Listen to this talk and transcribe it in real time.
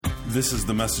This is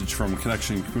the message from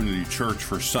Connection Community Church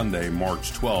for Sunday,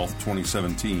 March 12th,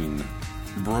 2017.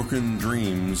 Broken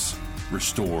Dreams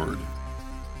Restored.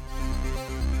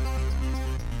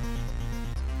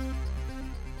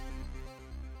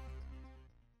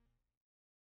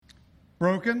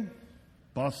 Broken,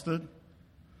 busted,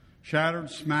 shattered,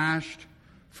 smashed,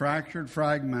 fractured,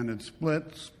 fragmented,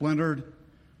 split, splintered,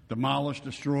 demolished,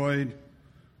 destroyed,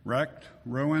 wrecked,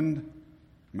 ruined,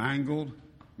 mangled,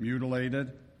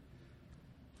 mutilated.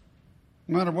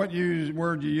 No matter what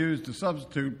word you use to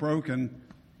substitute broken,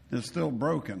 is still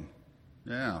broken.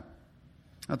 Yeah.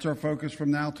 That's our focus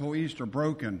from now till Easter.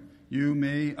 Broken. You,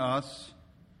 me, us,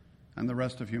 and the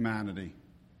rest of humanity.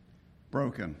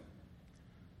 Broken.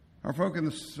 Our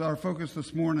focus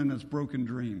this morning is broken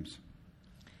dreams.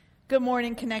 Good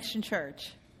morning, Connection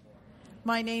Church.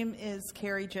 My name is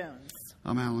Carrie Jones.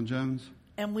 I'm Alan Jones.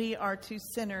 And we are two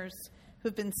sinners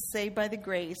who've been saved by the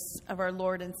grace of our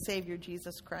Lord and Savior,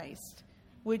 Jesus Christ.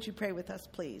 Would you pray with us,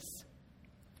 please?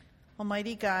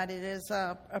 Almighty God, it is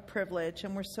a privilege,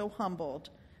 and we're so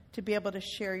humbled to be able to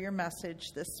share your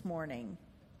message this morning.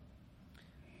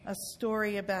 A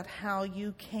story about how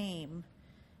you came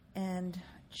and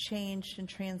changed and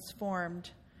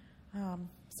transformed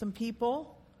some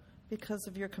people because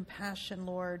of your compassion,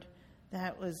 Lord.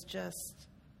 That was just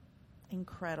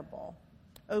incredible.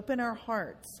 Open our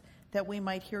hearts that we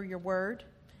might hear your word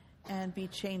and be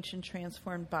changed and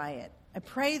transformed by it. I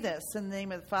pray this in the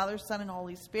name of the Father, Son, and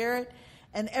Holy Spirit.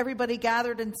 And everybody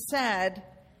gathered and said,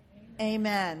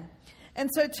 Amen. And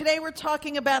so today we're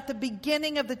talking about the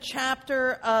beginning of the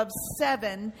chapter of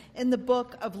 7 in the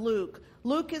book of Luke.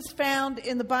 Luke is found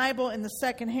in the Bible, in the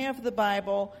second half of the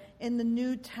Bible, in the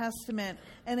New Testament,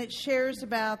 and it shares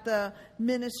about the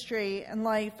ministry and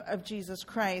life of Jesus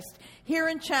Christ. Here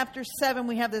in chapter 7,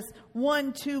 we have this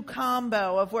 1-2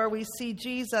 combo of where we see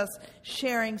Jesus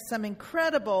sharing some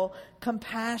incredible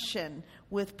compassion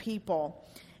with people.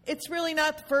 It's really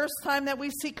not the first time that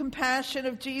we see compassion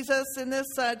of Jesus in this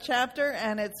chapter,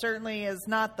 and it certainly is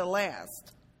not the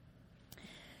last.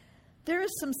 There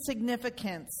is some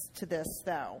significance to this,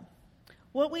 though.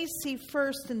 What we see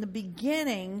first in the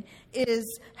beginning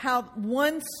is how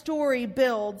one story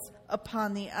builds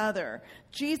upon the other.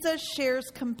 Jesus shares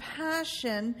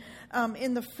compassion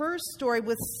in the first story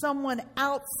with someone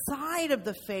outside of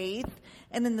the faith,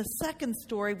 and in the second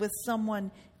story with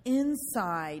someone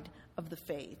inside of the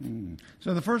faith.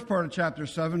 So the first part of chapter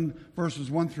 7, verses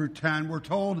 1 through 10, we're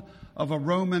told of a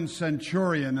Roman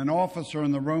centurion, an officer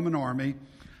in the Roman army,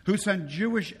 who sent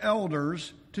Jewish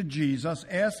elders to Jesus,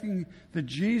 asking that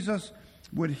Jesus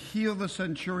would heal the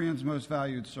centurion's most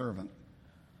valued servant.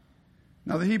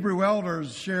 Now, the Hebrew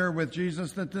elders share with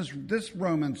Jesus that this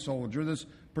Roman soldier, this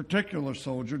particular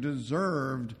soldier,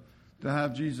 deserved to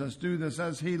have Jesus do this,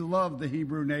 as he loved the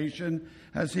Hebrew nation,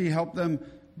 as he helped them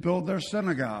build their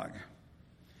synagogue.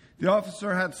 The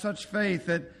officer had such faith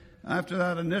that after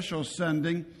that initial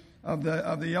sending of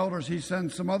the elders, he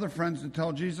sends some other friends to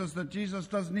tell Jesus that Jesus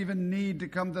doesn't even need to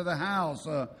come to the house.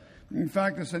 In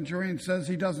fact, the centurion says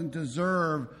he doesn't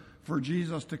deserve for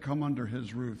Jesus to come under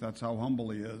his roof. That's how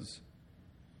humble he is.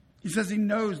 He says he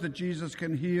knows that Jesus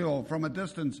can heal from a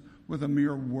distance with a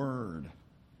mere word.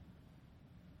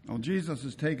 Well, Jesus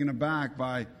is taken aback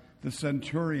by the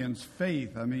centurion's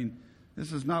faith. I mean,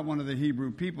 this is not one of the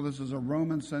Hebrew people. This is a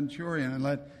Roman centurion.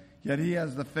 And yet he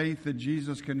has the faith that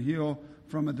Jesus can heal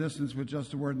from a distance with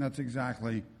just a word, and that's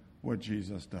exactly what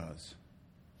Jesus does.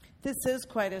 This is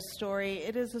quite a story.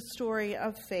 It is a story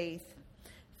of faith.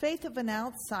 Faith of an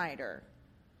outsider.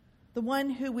 The one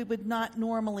who we would not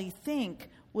normally think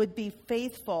would be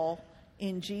faithful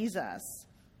in Jesus.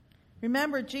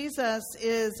 Remember, Jesus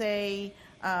is a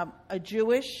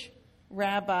Jewish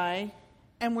rabbi,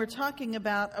 and we're talking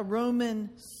about a Roman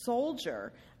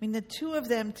soldier. I mean, the two of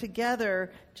them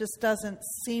together just doesn't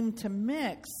seem to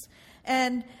mix.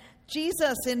 And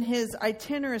Jesus, in his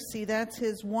itinerancy, that's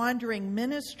his wandering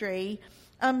ministry,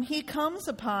 he comes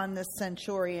upon this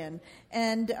centurion.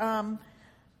 And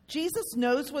Jesus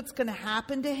knows what's going to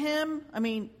happen to him. I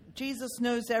mean, Jesus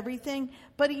knows everything,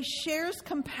 but he shares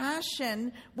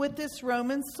compassion with this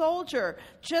Roman soldier.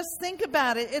 Just think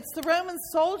about it. It's the Roman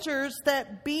soldiers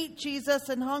that beat Jesus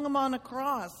and hung him on a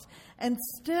cross. And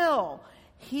still,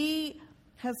 he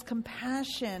has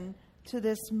compassion to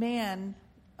this man's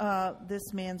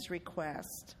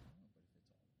request.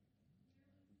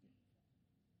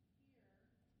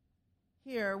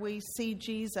 Here we see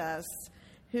Jesus,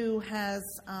 who has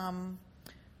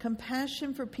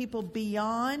compassion for people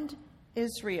beyond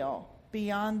Israel,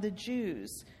 beyond the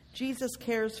Jews. Jesus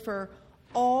cares for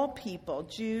all people,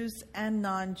 Jews and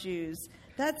non-Jews.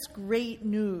 That's great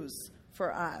news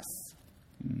for us.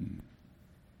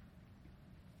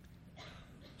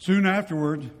 Soon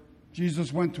afterward,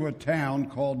 Jesus went to a town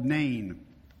called Nain.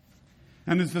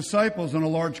 And his disciples and a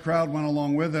large crowd went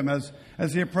along with him.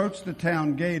 As he approached the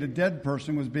town gate, a dead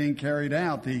person was being carried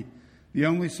out, the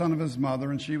only son of his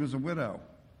mother, and she was a widow.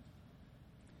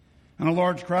 And a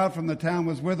large crowd from the town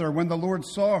was with her. When the Lord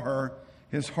saw her,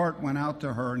 his heart went out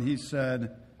to her, and he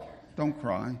said, "Don't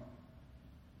cry."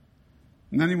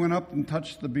 And then he went up and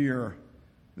touched the bier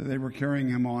that they were carrying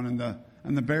him on,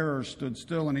 and the bearers stood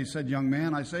still, and he said, "Young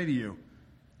man, I say to you,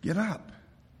 get up."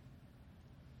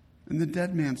 And the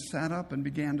dead man sat up and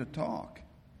began to talk.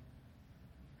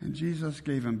 And Jesus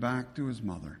gave him back to his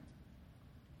mother.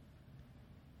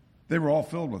 They were all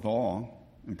filled with awe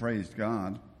and praised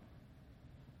God.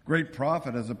 "Great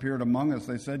prophet has appeared among us,"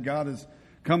 they said. "God has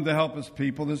come to help his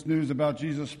people." This news about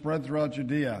Jesus spread throughout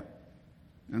Judea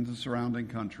and the surrounding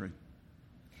country.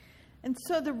 And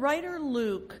so the writer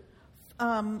Luke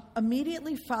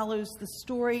immediately follows the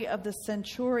story of the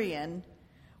centurion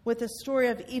with a story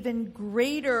of even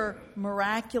greater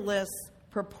miraculous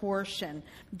proportion.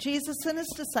 Jesus and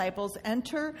his disciples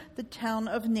enter the town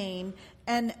of Nain,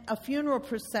 and a funeral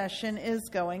procession is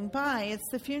going by. It's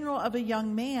the funeral of a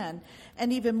young man,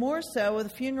 and even more so, the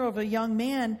funeral of a young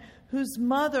man whose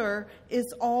mother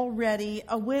is already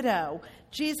a widow.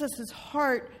 Jesus'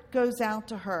 heart goes out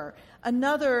to her.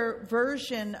 Another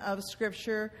version of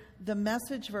Scripture, the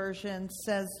Message version,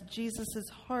 says Jesus'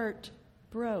 heart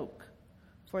broke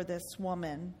for this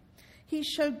woman. He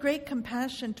showed great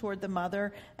compassion toward the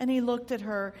mother, and he looked at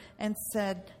her and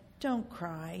said, "Don't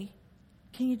cry."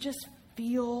 Can you just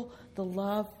feel the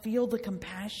love, feel the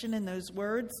compassion in those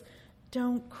words?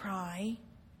 Don't cry.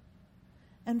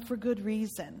 And for good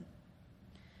reason.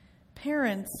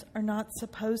 Parents are not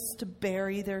supposed to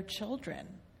bury their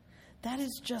children. That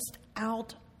is just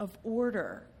out of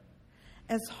order.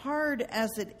 As hard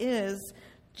as it is,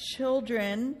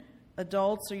 children,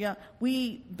 adults or young,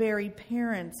 we bury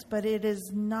parents, but it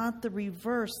is not the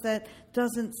reverse. That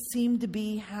doesn't seem to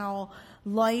be how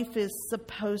life is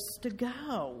supposed to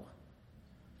go.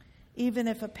 Even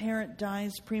if a parent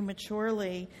dies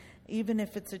prematurely, even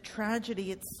if it's a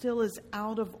tragedy, it still is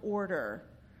out of order.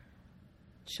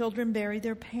 Children bury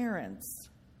their parents,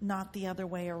 not the other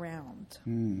way around.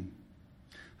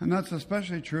 And that's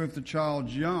especially true if the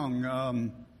child's young.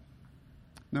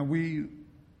 Now, we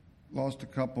lost a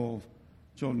couple of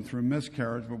children through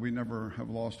miscarriage, but we never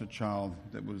have lost a child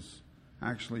that was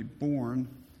actually born.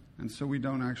 And so we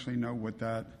don't actually know what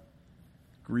that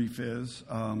grief is.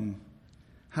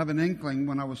 Have an inkling.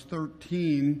 When I was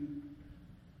 13,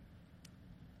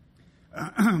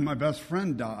 my best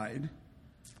friend died.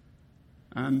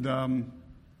 And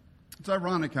it's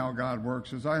ironic how God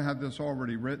works. As I had this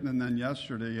already written, and then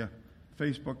yesterday a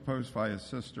Facebook post by his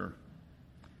sister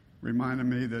reminded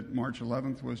me that March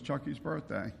 11th was Chucky's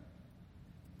birthday.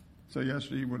 So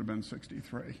yesterday he would have been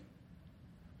 63.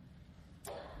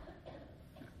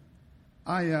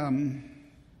 I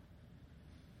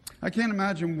can't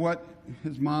imagine what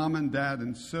his mom and dad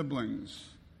and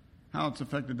siblings, how it's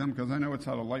affected them, because I know it's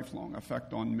had a lifelong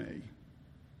effect on me.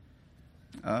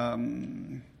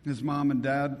 His mom and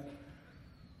dad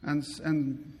and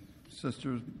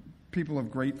sisters, people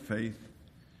of great faith.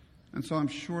 And so I'm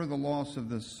sure the loss of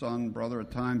this son, brother,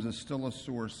 at times is still a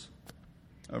source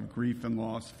of grief and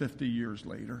loss 50 years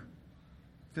later.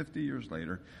 50 years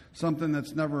later. Something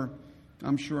that's never,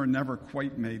 I'm sure, never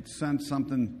quite made sense.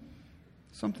 Something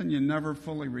you never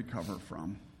fully recover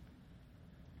from.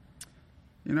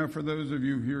 You know, for those of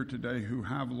you here today who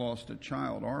have lost a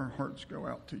child, our hearts go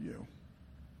out to you.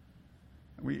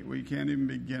 We can't even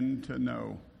begin to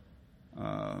know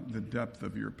the depth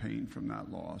of your pain from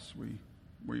that loss. We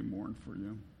mourn for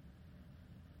you.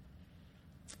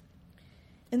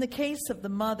 In the case of the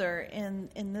mother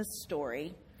in this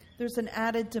story, there's an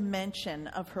added dimension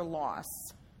of her loss.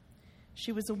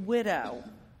 She was a widow,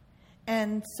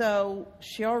 and so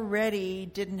she already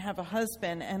didn't have a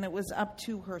husband, and it was up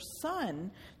to her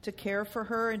son to care for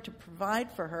her and to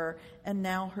provide for her, and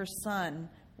now her son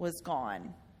was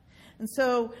gone. And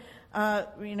so,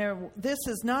 this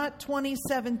is not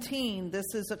 2017.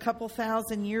 This is a couple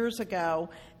thousand years ago,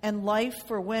 and life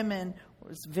for women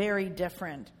was very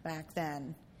different back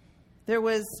then. There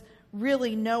was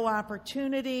really no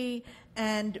opportunity,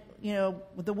 and,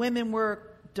 the women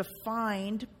were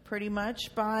defined pretty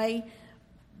much by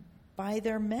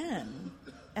their men.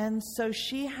 And so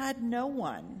she had no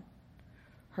one.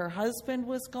 Her husband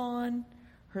was gone.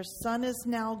 Her son is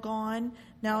now gone.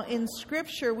 Now, in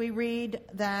Scripture, we read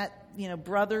that,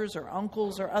 brothers or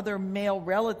uncles or other male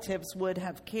relatives would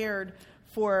have cared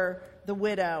for the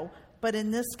widow. But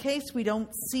in this case, we don't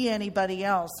see anybody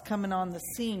else coming on the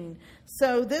scene.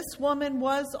 So this woman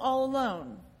was all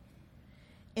alone.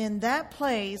 In that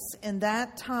place, in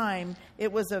that time,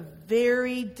 it was a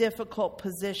very difficult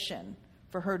position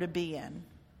for her to be in.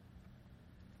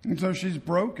 And so she's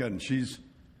broken. She's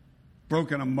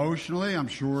broken emotionally, I'm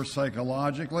sure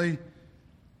psychologically,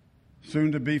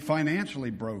 soon to be financially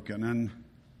broken, and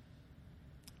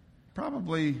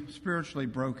probably spiritually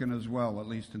broken as well, at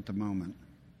least at the moment.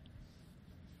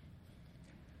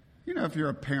 You know, if you're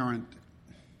a parent,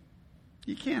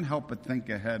 you can't help but think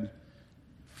ahead,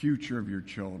 future of your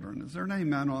children. Is there an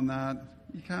amen on that?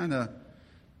 You kind of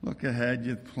look ahead,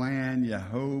 you plan, you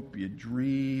hope, you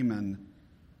dream, and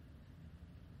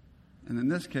in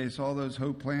this case, all those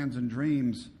hope, plans, and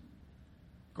dreams,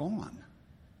 gone.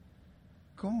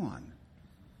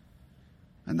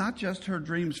 And not just her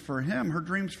dreams for him, her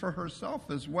dreams for herself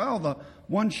as well. The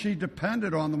one she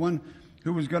depended on, the one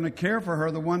who was going to care for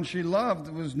her, the one she loved,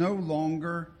 was no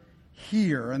longer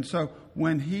here. And so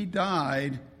when he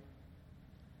died,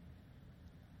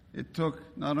 it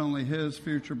took not only his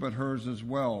future, but hers as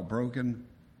well. Broken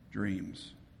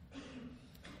dreams.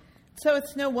 So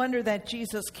it's no wonder that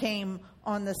Jesus came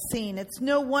on the scene. It's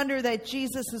no wonder that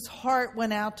Jesus' heart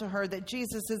went out to her, that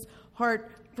Jesus' heart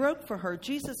broke for her.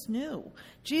 Jesus knew.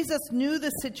 Jesus knew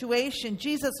the situation.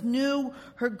 Jesus knew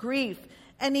her grief.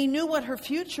 And he knew what her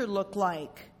future looked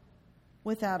like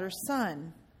without her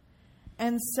son.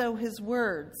 And so his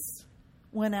words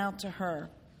went out to her.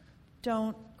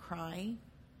 Don't cry.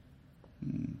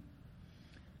 The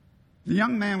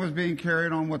young man was being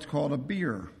carried on what's called a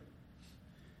bier.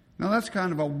 Now that's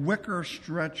kind of a wicker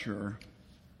stretcher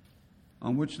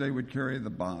on which they would carry the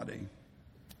body.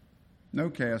 No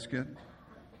casket,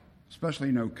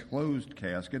 especially no closed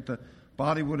casket. The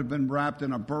body would have been wrapped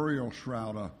in a burial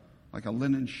shroud, like a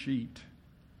linen sheet,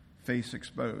 face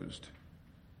exposed.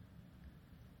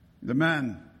 The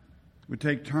men would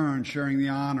take turns sharing the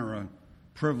honor and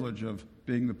privilege of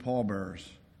being the pallbearers.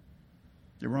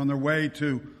 They were on their way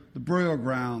to the burial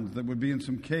grounds that would be in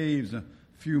some caves a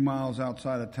few miles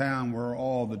outside of town where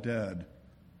all the dead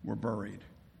were buried.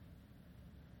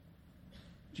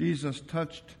 Jesus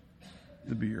touched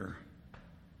the bier,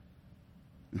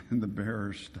 and the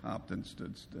bearers stopped and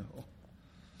stood still.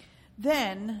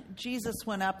 Then Jesus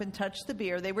went up and touched the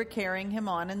bier. They were carrying him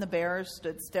on, and the bearers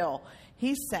stood still.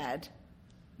 He said,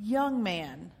 "Young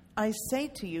man, I say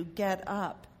to you, get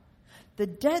up." The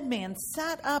dead man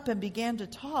sat up and began to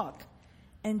talk,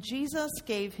 and Jesus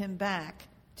gave him back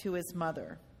to his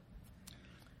mother.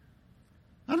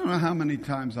 I don't know how many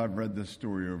times I've read this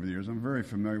story over the years. I'm very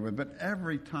familiar with it, but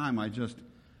every time I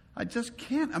just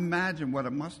can't imagine what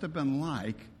it must have been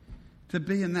like to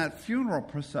be in that funeral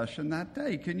procession that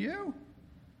day. Can you?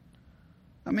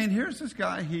 I mean, here's this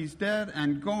guy, he's dead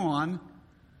and gone.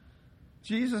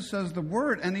 Jesus says the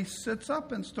word, and he sits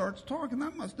up and starts talking.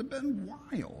 That must have been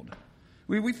wild.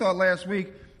 We thought last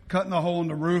week cutting the hole in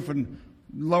the roof and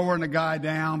lowering the guy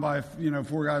down by,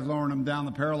 4 guys lowering him down,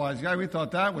 the paralyzed guy. We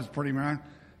thought that was pretty miraculous.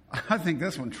 I think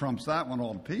this one trumps that one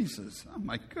all to pieces. Oh,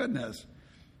 my goodness.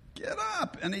 Get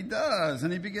up. And he does.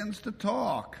 And he begins to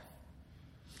talk.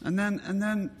 And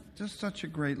then just such a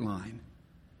great line.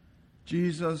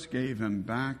 Jesus gave him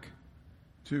back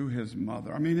to his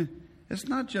mother. I mean, it's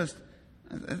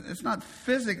not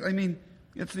physically. I mean,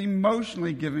 it's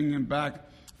emotionally giving him back,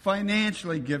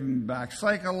 financially giving him back,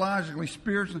 psychologically,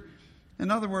 spiritually.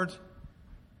 In other words,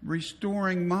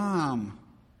 restoring mom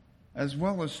as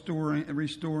well as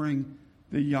restoring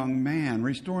the young man,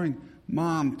 restoring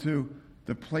mom to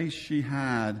the place she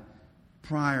had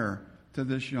prior to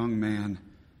this young man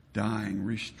dying,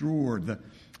 restored,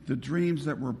 the dreams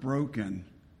that were broken,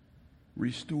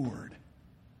 restored.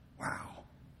 Wow.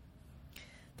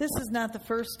 This is not the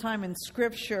first time in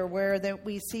Scripture where that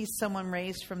we see someone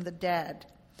raised from the dead.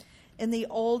 In the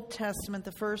Old Testament,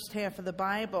 the first half of the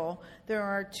Bible, there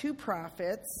are 2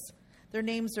 prophets. Their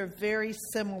names are very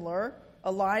similar,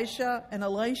 Elijah and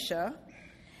Elisha.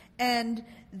 And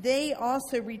they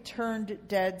also returned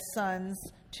dead sons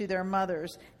to their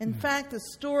mothers. In fact, the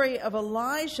story of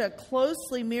Elijah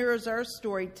closely mirrors our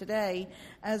story today,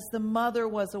 as the mother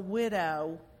was a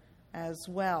widow as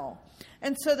well.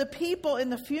 And so the people in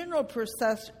the funeral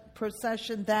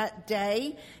procession that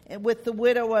day with the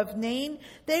widow of Nain,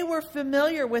 they were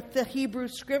familiar with the Hebrew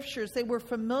Scriptures. They were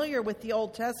familiar with the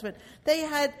Old Testament. They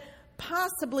had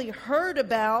possibly heard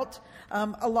about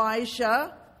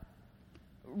Elijah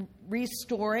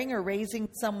restoring or raising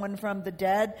someone from the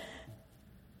dead.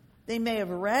 They may have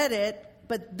read it,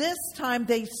 but this time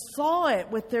they saw it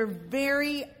with their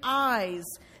very eyes.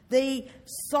 They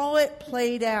saw it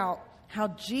played out, how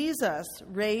Jesus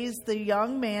raised the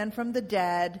young man from the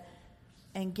dead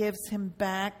and gives him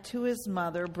back to his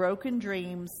mother, broken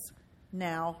dreams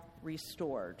now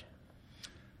restored.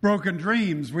 Broken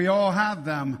dreams, we all have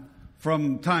them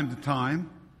from time to time.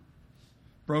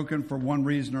 Broken for one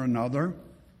reason or another.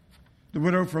 The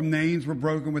widow from Nain's were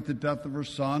broken with the death of her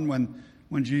son.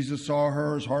 When Jesus saw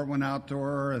her, his heart went out to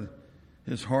her.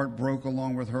 His heart broke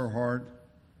along with her heart,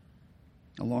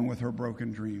 along with her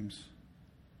broken dreams.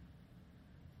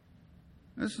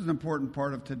 This is an important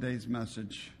part of today's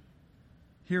message.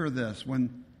 Hear this.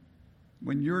 When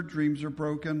your dreams are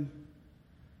broken,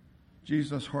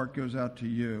 Jesus' heart goes out to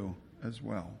you as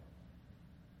well.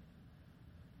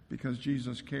 Because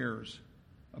Jesus cares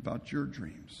about your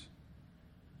dreams.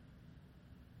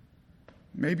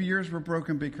 Maybe yours were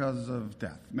broken because of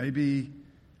death. Maybe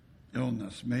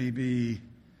illness. Maybe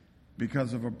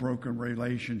because of a broken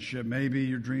relationship. Maybe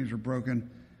your dreams were broken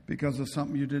because of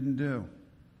something you didn't do.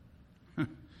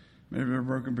 Maybe they're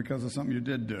broken because of something you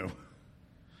did do.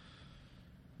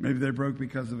 Maybe they broke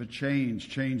because of a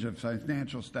change of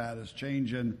financial status,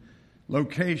 change in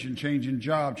location, change in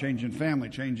job, change in family,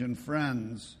 change in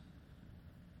friends.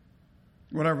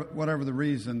 Whatever the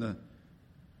reason, the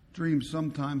dreams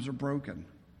sometimes are broken.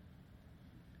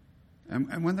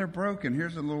 And when they're broken,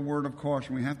 here's a little word of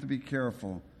caution. We have to be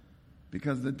careful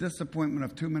because the disappointment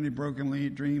of too many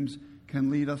broken dreams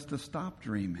can lead us to stop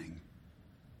dreaming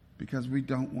because we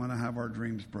don't want to have our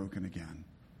dreams broken again.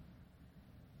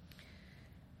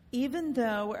 Even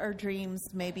though our dreams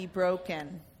may be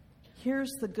broken,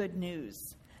 here's the good news.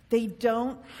 They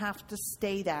don't have to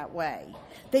stay that way.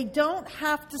 They don't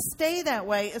have to stay that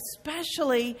way,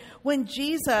 especially when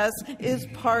Jesus is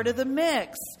part of the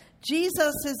mix.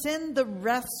 Jesus is in the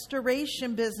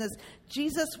restoration business.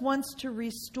 Jesus wants to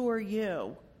restore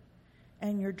you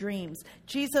and your dreams.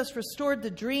 Jesus restored the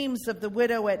dreams of the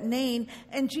widow at Nain,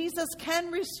 and Jesus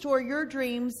can restore your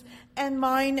dreams and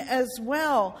mine as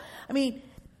well. I mean,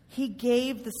 he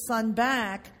gave the son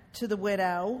back to the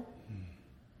widow.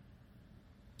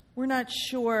 We're not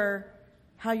sure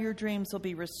how your dreams will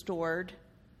be restored.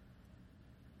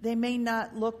 They may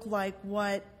not look like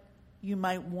what you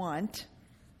might want,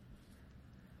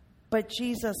 but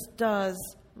Jesus does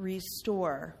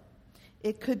restore.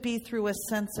 It could be through a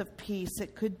sense of peace.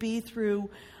 It could be through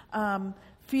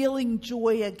feeling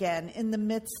joy again in the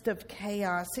midst of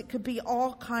chaos. It could be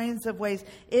all kinds of ways.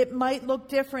 It might look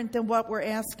different than what we're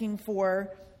asking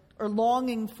for or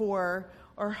longing for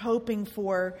or hoping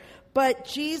for, but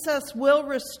Jesus will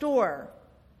restore.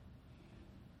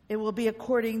 It will be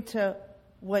according to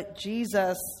what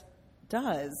Jesus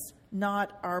does,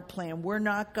 not our plan. We're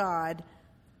not God.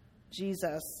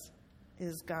 Jesus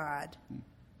is God.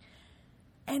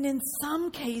 And in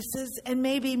some cases, and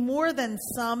maybe more than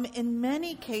some, in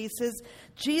many cases,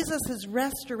 Jesus'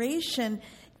 restoration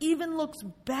even looks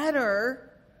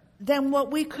better than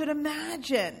what we could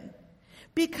imagine.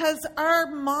 Because our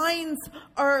minds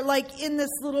are like in this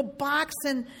little box,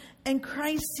 and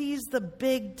Christ sees the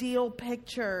big deal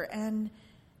picture and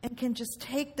can just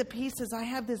take the pieces. I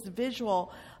have this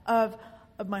visual of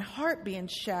my heart being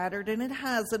shattered, and it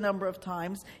has a number of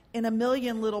times, in a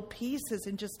million little pieces,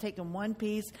 and just taking one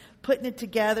piece, putting it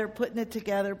together,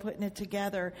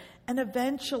 and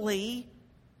eventually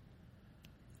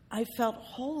I felt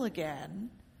whole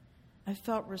again. I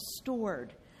felt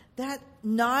restored. That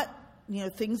not,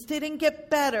 things didn't get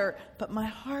better, but my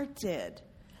heart did.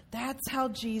 That's how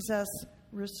Jesus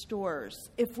restores,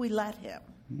 if we let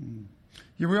him.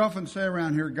 Yeah, we often say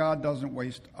around here, God doesn't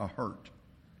waste a hurt.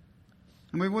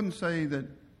 And we wouldn't say that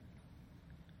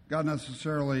God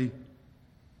necessarily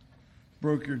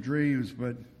broke your dreams,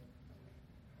 but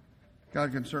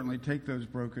God can certainly take those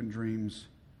broken dreams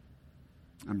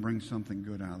and bring something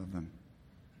good out of them.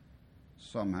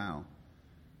 Somehow.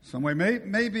 Some way.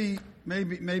 Maybe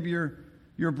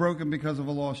you're broken because of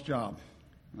a lost job.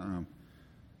 I don't know.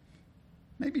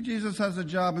 Maybe Jesus has a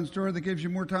job in store that gives you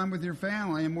more time with your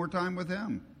family and more time with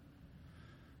him.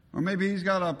 Or maybe he's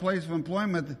got a place of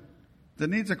employment that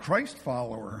needs a Christ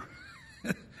follower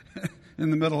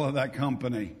in the middle of that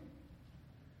company.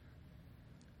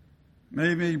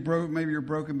 Maybe you're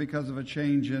broken because of a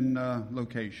change in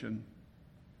location.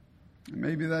 And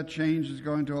maybe that change is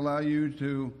going to allow you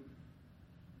to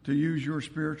use your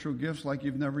spiritual gifts like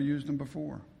you've never used them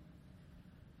before.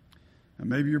 And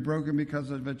maybe you're broken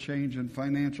because of a change in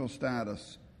financial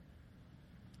status.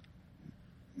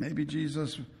 Maybe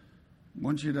Jesus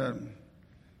wants you to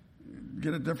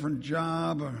get a different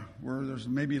job where there's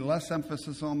maybe less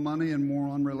emphasis on money and more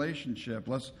on relationship.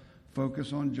 Less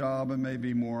focus on job and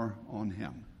maybe more on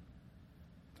him.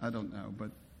 I don't know,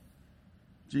 but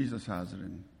Jesus has it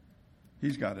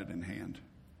He's got it in hand.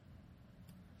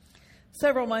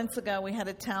 Several months ago, we had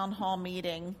a town hall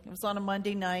meeting. It was on a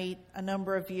Monday night. A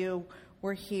number of you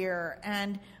were here.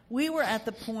 And we were at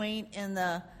the point in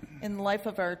the life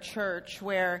of our church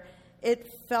where it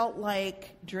felt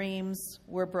like dreams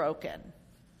were broken.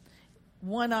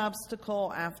 One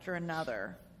obstacle after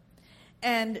another.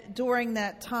 And during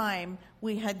that time,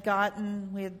 we had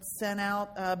sent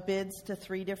out bids to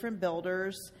 3 different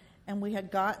builders, and we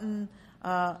had gotten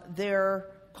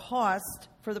their cost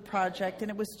for the project, and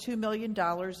it was $2 million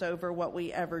over what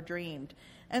we ever dreamed.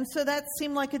 And so that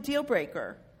seemed like a deal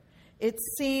breaker. It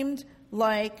seemed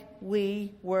like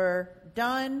we were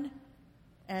done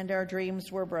and our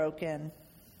dreams were broken.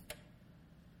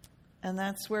 And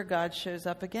that's where God shows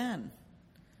up again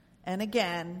and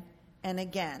again and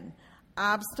again.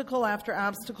 Obstacle after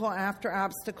obstacle after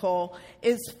obstacle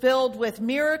is filled with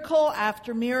miracle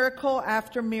after miracle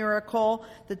after miracle.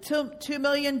 The $2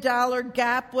 million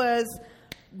gap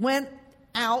went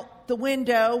out the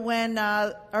window when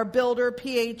our builder,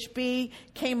 PHB,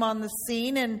 came on the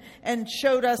scene and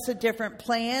showed us a different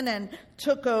plan and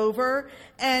took over.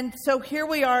 And so here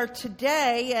we are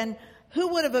today, and who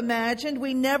would have imagined?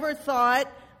 We never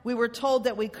thought. We were told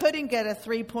that we couldn't get a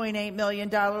 $3.8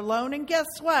 million loan, and guess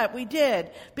what? We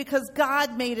did, because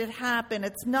God made it happen.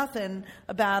 It's nothing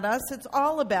about us. It's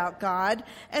all about God.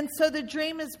 And so the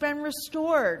dream has been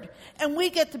restored, and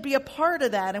we get to be a part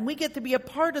of that, and we get to be a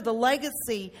part of the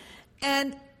legacy,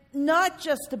 and not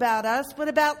just about us, but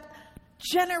about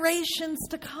generations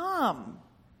to come.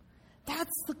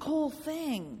 That's the cool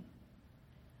thing.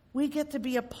 We get to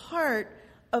be a part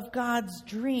of God's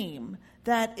dream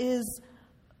that is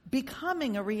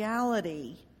becoming a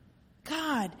reality.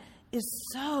 God is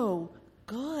so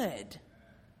good.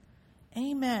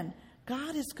 Amen.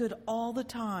 God is good all the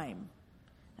time.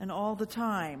 And all the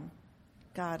time,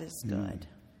 God is good.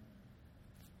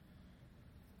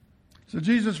 So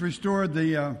Jesus restored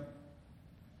the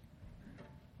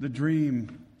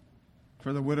dream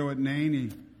for the widow at Nain.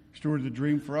 He restored the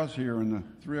dream for us here in the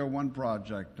 301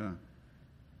 Project.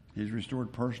 He's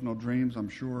restored personal dreams. I'm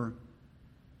sure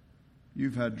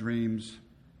you've had dreams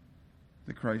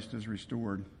that Christ has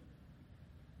restored.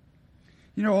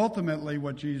 You know, ultimately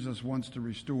what Jesus wants to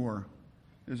restore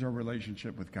is our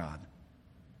relationship with God.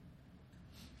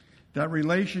 That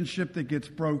relationship that gets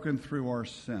broken through our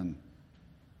sin.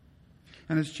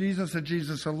 And it's Jesus and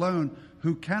Jesus alone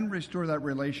who can restore that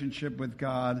relationship with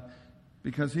God,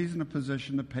 because he's in a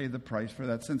position to pay the price for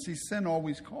that sin. See, sin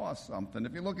always costs something.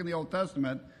 If you look in the Old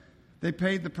Testament, they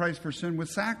paid the price for sin with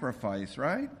sacrifice,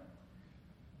 right?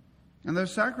 And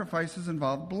those sacrifices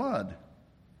involved blood.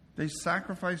 They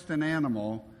sacrificed an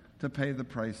animal to pay the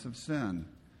price of sin.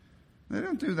 They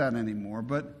don't do that anymore,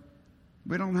 but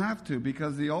we don't have to,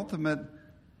 because the ultimate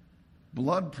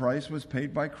blood price was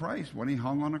paid by Christ when he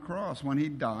hung on a cross, when he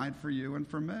died for you and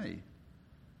for me.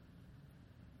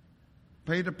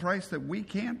 Paid a price that we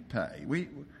can't pay.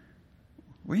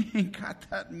 We ain't got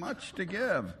that much to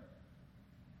give.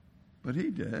 But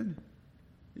he did.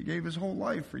 He gave his whole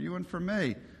life for you and for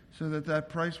me, so that that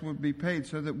price would be paid,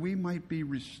 so that we might be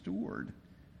restored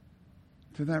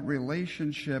to that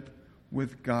relationship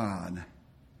with God.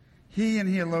 He and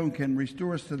he alone can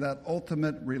restore us to that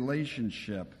ultimate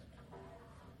relationship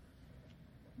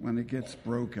when it gets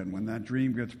broken, when that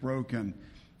dream gets broken.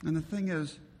 And the thing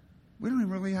is, we don't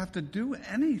really have to do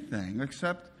anything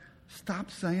except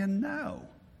stop saying no.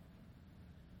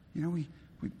 You know, we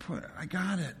put, I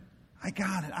got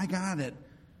it.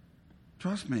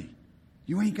 Trust me.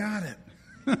 You ain't got it.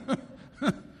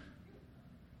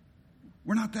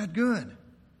 We're not that good.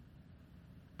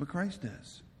 But Christ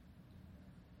is.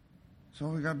 So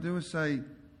all we got to do is say,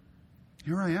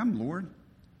 here I am, Lord.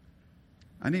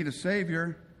 I need a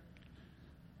Savior.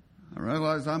 I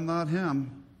realize I'm not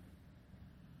him.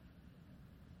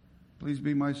 Please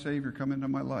be my Savior. Come into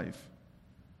my life.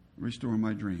 Restore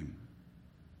my dream.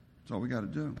 That's all we got to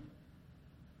do.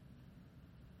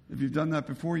 If you've done that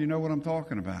before, you know what I'm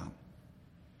talking about.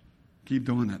 Keep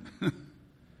doing it.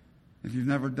 If you've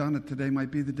never done it, today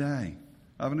might be the day.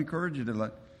 I would encourage you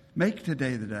to make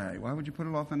today the day. Why would you put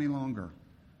it off any longer?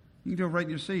 You can do it right in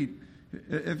your seat.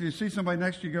 If you see somebody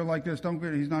next to you go like this, don't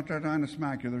get it. He's not trying to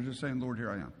smack you. They're just saying, Lord,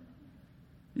 here I am.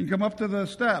 You can come up to the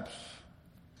steps.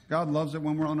 God loves it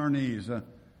when we're on our knees.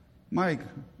 Mike,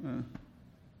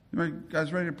 you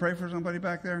guys ready to pray for somebody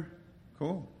back there?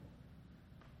 Cool.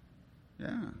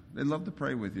 Yeah, they'd love to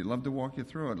pray with you. Love to walk you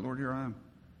through it. Lord, here I am.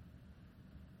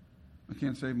 I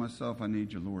can't save myself. I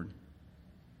need you, Lord.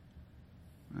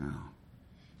 Wow.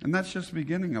 And that's just the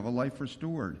beginning of a life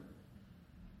restored.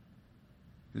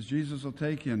 Because Jesus will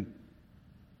take you and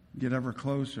get ever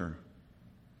closer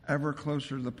ever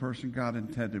closer to the person God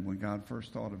intended when God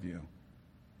first thought of you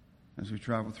as we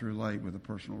travel through life with a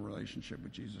personal relationship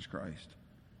with Jesus Christ.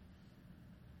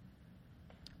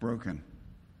 Broken,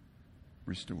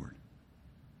 restored.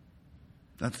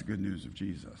 That's the good news of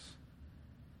Jesus.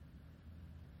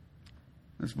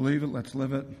 Let's believe it. Let's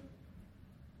live it.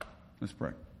 Let's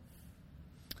pray.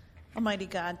 Almighty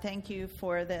God, thank you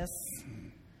for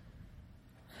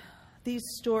these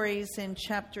stories in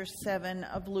chapter 7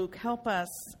 of Luke. Help us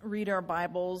read our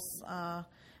Bibles.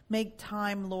 Make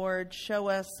time, Lord. Show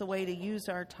us the way to use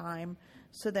our time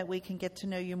so that we can get to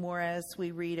know you more as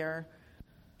we read our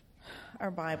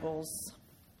Bibles.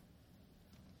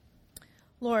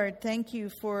 Lord, thank you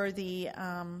for the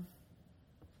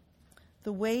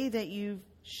way that you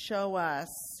show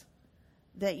us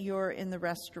that you're in the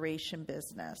restoration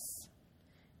business.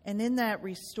 And in that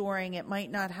restoring, it might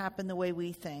not happen the way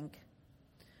we think.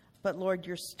 But Lord,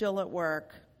 you're still at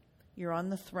work. You're on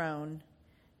the throne.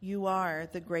 You are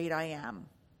the great I am.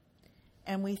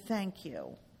 And we thank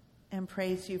you and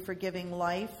praise you for giving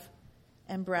life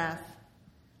and breath,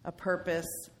 a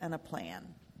purpose, and a plan.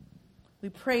 We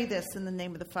pray this in the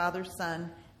name of the Father,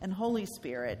 Son, and Holy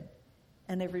Spirit.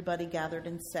 And everybody gathered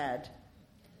and said,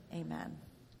 Amen.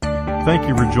 Thank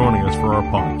you for joining us for our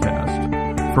podcast.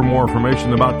 For more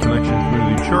information about Connection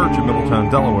Community Church in Middletown,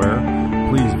 Delaware,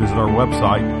 please visit our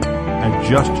website at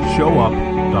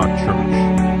justshowup.church.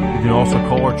 You can also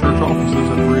call our church offices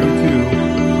at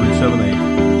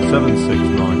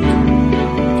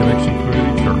 302-378-7692. Connection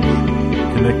Community Church,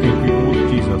 connecting people